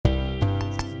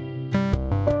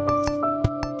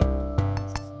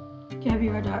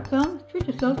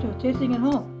Treat yourself to a tasting at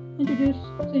home.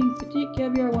 Introducing Petite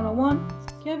Caviar 101,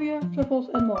 caviar,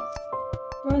 truffles, and more.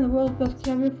 Buying the world's best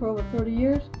caviar for over 30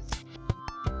 years.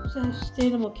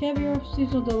 Sustainable caviar,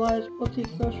 seasonal delights,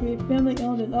 boutique grocery, family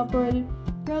owned and operated.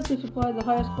 Proud to supply the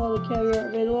highest quality caviar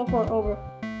available for over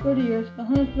 30 years.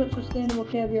 100% sustainable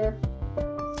caviar.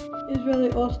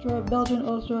 Israeli oyster, Belgian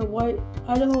oyster, white,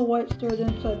 Idaho white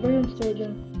sturgeon, Siberian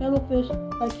sturgeon, paddlefish,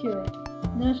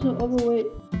 Ikura. National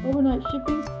overnight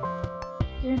shipping.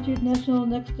 Guaranteed national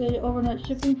next day overnight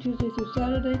shipping, Tuesday through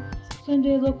Saturday.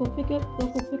 Sunday local pickup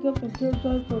and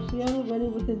curbside for Seattle, ready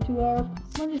within 2 hours,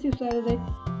 Monday through Saturday.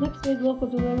 Next day local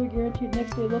delivery, guaranteed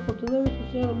next day local delivery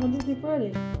for Seattle, Monday through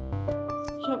Friday.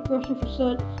 Shop grocery for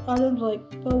such items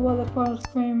like Bellwether Farms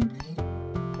cream,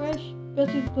 fresh,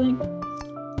 Betsy's Blink,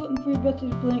 gluten-free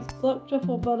Betsy's Blink, black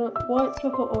truffle butter, white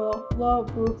truffle oil, La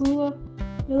Brujula,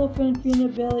 yellowfin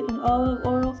peanut belly and olive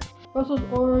oil, Brussels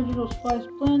original spice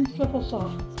blend, truffle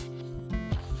sauce.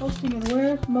 Hosting and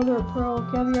wares, mother of pearl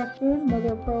caviar spoon,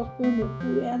 mother of pearl spoon with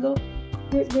blue handle,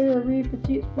 Great Barrier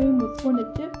petite spoon with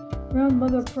pointed tip, round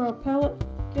mother of pearl palette,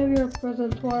 caviar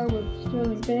presentoir with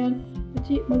sterling band,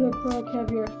 petite mother of pearl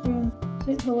caviar spoon,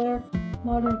 St. Hilaire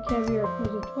modern caviar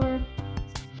presentoir,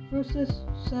 versus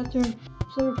Saturn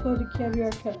silver-plated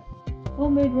caviar cup.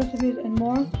 Homemade recipes and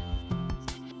more.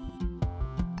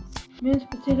 Minced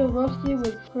potato roasty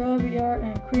with caviar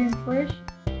and creme fraiche,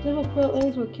 devil quail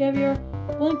eggs with caviar,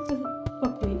 blink with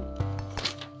buckwheat.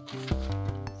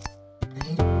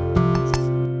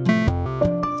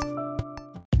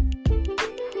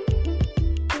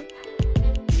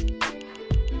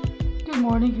 Good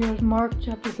morning, here's Mark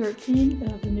chapter 13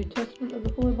 of the New Testament of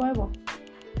the Holy Bible.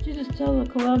 Jesus tells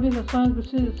the calamities and signs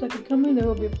preceding the second coming. There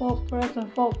will be false Christs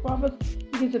and false prophets.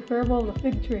 He gives a parable of the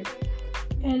fig tree.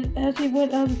 And as he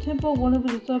went out of the temple, one of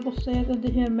his disciples saith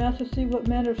unto him, Master, see what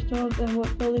manner of stones and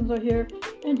what buildings are here.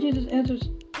 And Jesus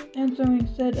answering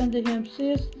said unto him,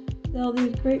 Seest thou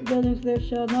these great buildings? There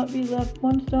shall not be left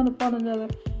one stone upon another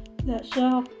that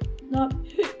shall not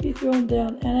be thrown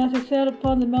down. And as he sat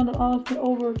upon the Mount of Olives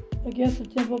over against the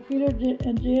temple, Peter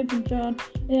and James and John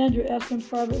and Andrew asked him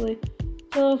privately,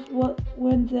 Tell us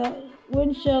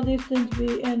when shall these things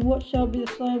be, and what shall be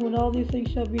the sign when all these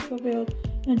things shall be fulfilled?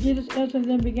 And Jesus answering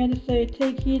them began to say,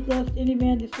 Take heed lest any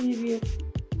man deceive you.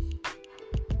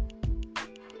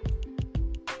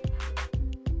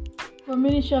 For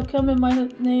many shall come in my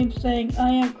name, saying, I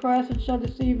am Christ, and shall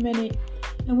deceive many.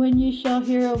 And when ye shall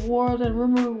hear of wars and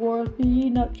rumor of wars, be ye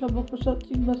not troubled, for such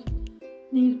things must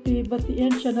needs be, but the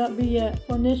end shall not be yet.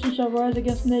 For nation shall rise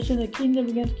against nation, and kingdom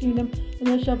against kingdom, and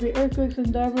there shall be earthquakes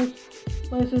in divers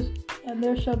places, and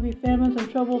there shall be famines and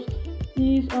troubles.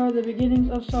 These are the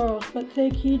beginnings of sorrows. But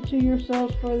take heed to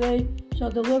yourselves, for they shall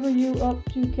deliver you up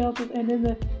to councils, and in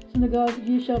the synagogues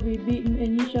ye shall be beaten,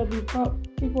 and ye shall be brought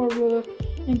before rulers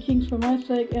and kings for my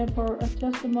sake, and for a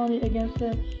testimony against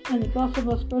them. And the gospel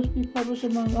must first be published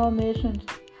among all nations.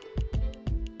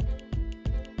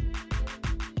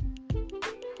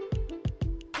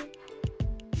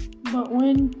 But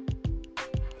when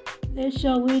they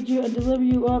shall lead you and deliver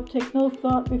you up, take no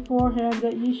thought beforehand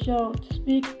that ye shall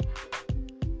speak,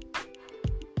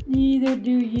 neither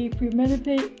do ye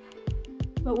premeditate,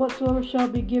 but whatsoever shall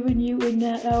be given you in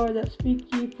that hour, that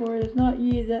speak ye, for it is not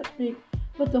ye that speak,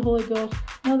 but the Holy Ghost.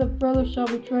 Now the brother shall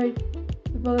betray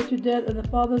the brother to death, and the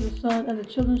father the son, and the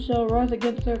children shall rise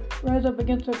up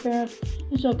against their parents,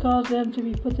 and shall cause them to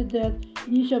be put to death.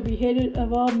 And ye shall be hated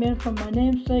of all men for my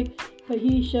name's sake, but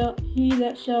he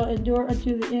that shall endure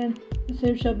unto the end, the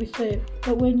same shall be saved.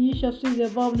 But when ye shall see the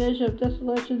abomination of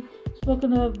desolation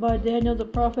spoken of by Daniel the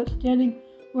prophet, standing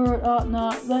where it ought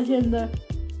not, let him that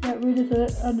readeth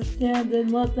it understand. Then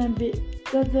let them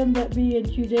that be in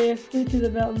Judea flee to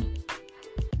the mountains.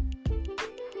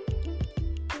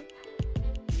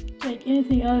 Take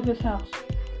anything out of his house.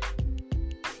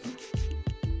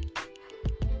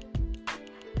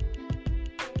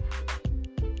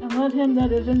 And let him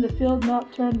that is in the field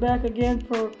not turn back again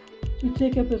for to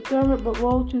take up his garment, but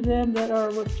woe to them that are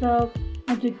with child,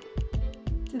 and to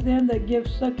them that give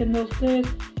suck in those days.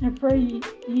 And pray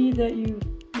ye that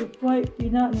your flight be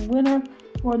not in winter,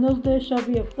 for in those days shall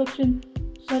be affliction,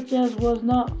 such as was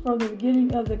not from the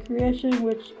beginning of the creation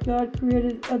which God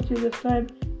created unto this time,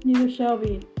 neither shall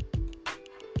be.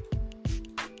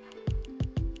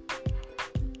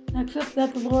 Except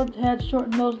that the Lord had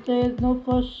shortened those days, no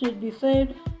flesh should be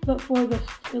saved, but for the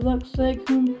elect's sake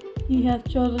whom he hath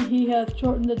chosen, he hath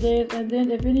shortened the days. And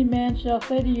then if any man shall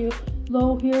say to you,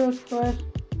 Lo, here is Christ,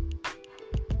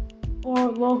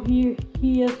 or lo, he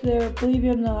is there, believe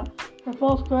him not. For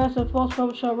false Christ and false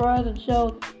prophets shall rise, and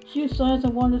shall shew signs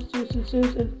and wonders to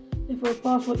seduce, if it were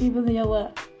possible, even the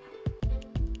elect.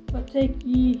 But take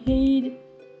ye heed,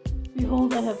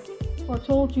 behold, I have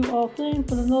foretold you all things.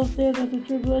 But in those days after the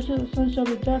tribulation, the sun shall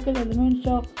be darkened, and the moon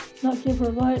shall not give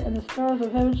her light, and the stars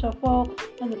of heaven shall fall,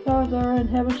 and the powers that are in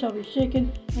heaven shall be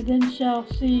shaken, and then shall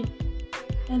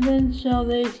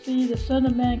they see the Son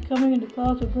of Man coming in the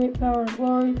clouds with great power and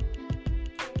glory.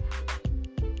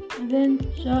 And then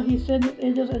shall he send his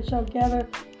angels, and shall gather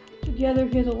together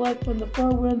his elect from the four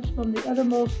winds, from the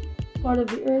uttermost part of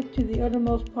the earth to the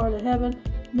uttermost part of heaven.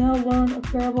 Now learn a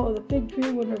parable of the fig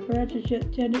tree. When her branch is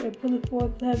yet tender and putteth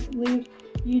forth leaves,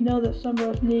 ye know that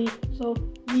summer is nigh. So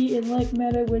ye in like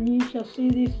manner, when ye shall see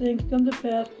these things come to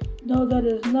pass, know that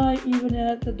it is nigh, even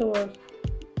at the doors.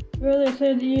 Verily I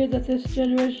say unto you, that this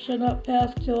generation shall not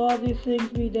pass till all these things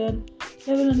be done.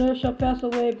 Heaven and earth shall pass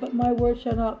away, but my word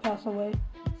shall not pass away.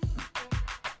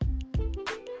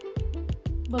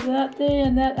 But that day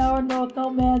and that hour knoweth no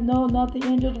man, no, not the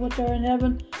angels which are in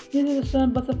heaven, neither the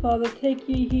Son, but the Father. Take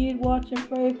ye heed, watch and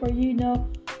pray, for ye know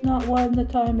not when the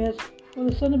time is. For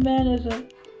the Son of Man is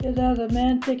as a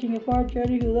man taking a far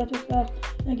journey, who left his house,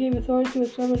 and gave authority to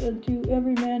his servants, and to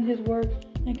every man his work,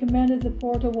 and commanded the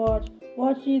poor to watch.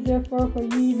 Watch ye therefore, for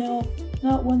ye know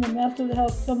not when the master of the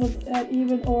house cometh, at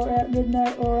even, or at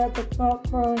midnight, or at the cock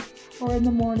crowing, or in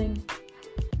the morning.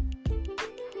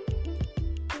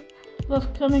 Thus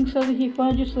coming suddenly he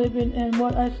finds you sleeping, and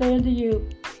what I say unto you,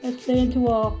 I say unto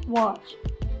all, watch.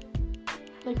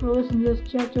 Thank you for listening to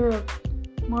this chapter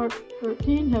of Mark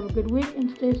 13. Have a good week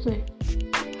and stay safe.